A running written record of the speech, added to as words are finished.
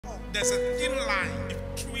There's a thin line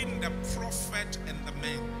between the prophet and the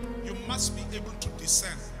man. You must be able to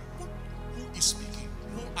discern who is speaking,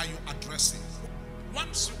 who are you addressing.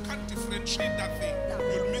 Once you can't differentiate that thing,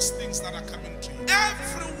 you'll miss things that are coming to you.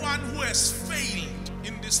 Everyone who has failed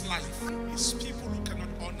in this life is people who cannot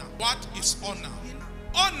honor. What is honor?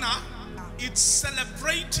 Honor, it's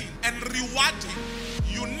celebrating and rewarding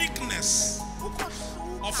uniqueness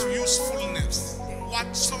of usefulness.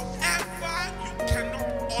 Whatsoever you cannot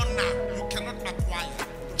honor, you cannot acquire.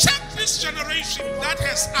 Check this generation that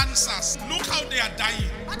has answers. Look how they are dying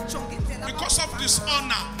because of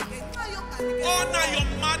dishonor. Honor your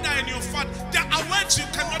mother and your father. There are words you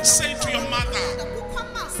cannot say to your mother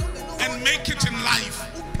and make it in life.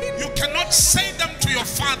 You cannot say them to your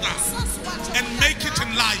father and make it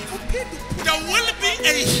in life. There will be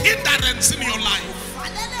a hindrance in your life.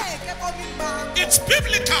 It's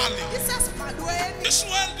biblically. This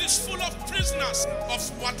world is full of prisoners of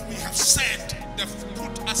what we have said. They've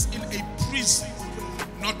put us in a prison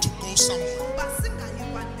not to go somewhere.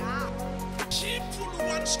 People who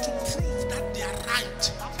want to prove that they are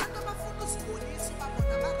right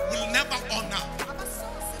will never honor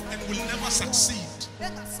and will never succeed.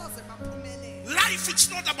 Life, it's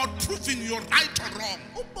not about proving you're right or wrong.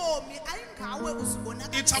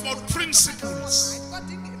 It's about principles.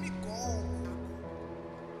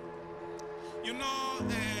 You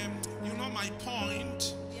know my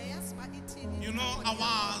point. You know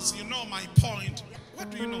ours. You know my point. What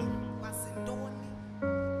do you know?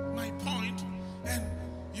 My point. And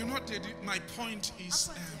you know, my point is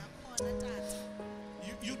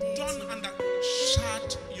you don't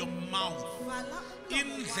shut your mouth. In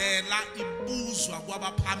Indlela ibuzwa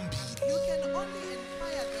kwabaphambili. You can only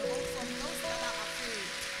inquire the road from those that are afraid.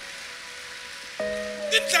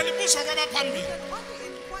 Indlela ibuzwa You kwabaphambili. can only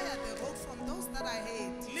inquire the road from those that are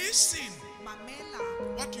ahead. Listen. Mamela.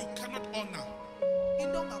 What you cannot honor,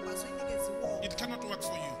 Into ongakwazi uyinikezwe. it cannot work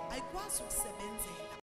for you. Ayikwazi ukusebenza.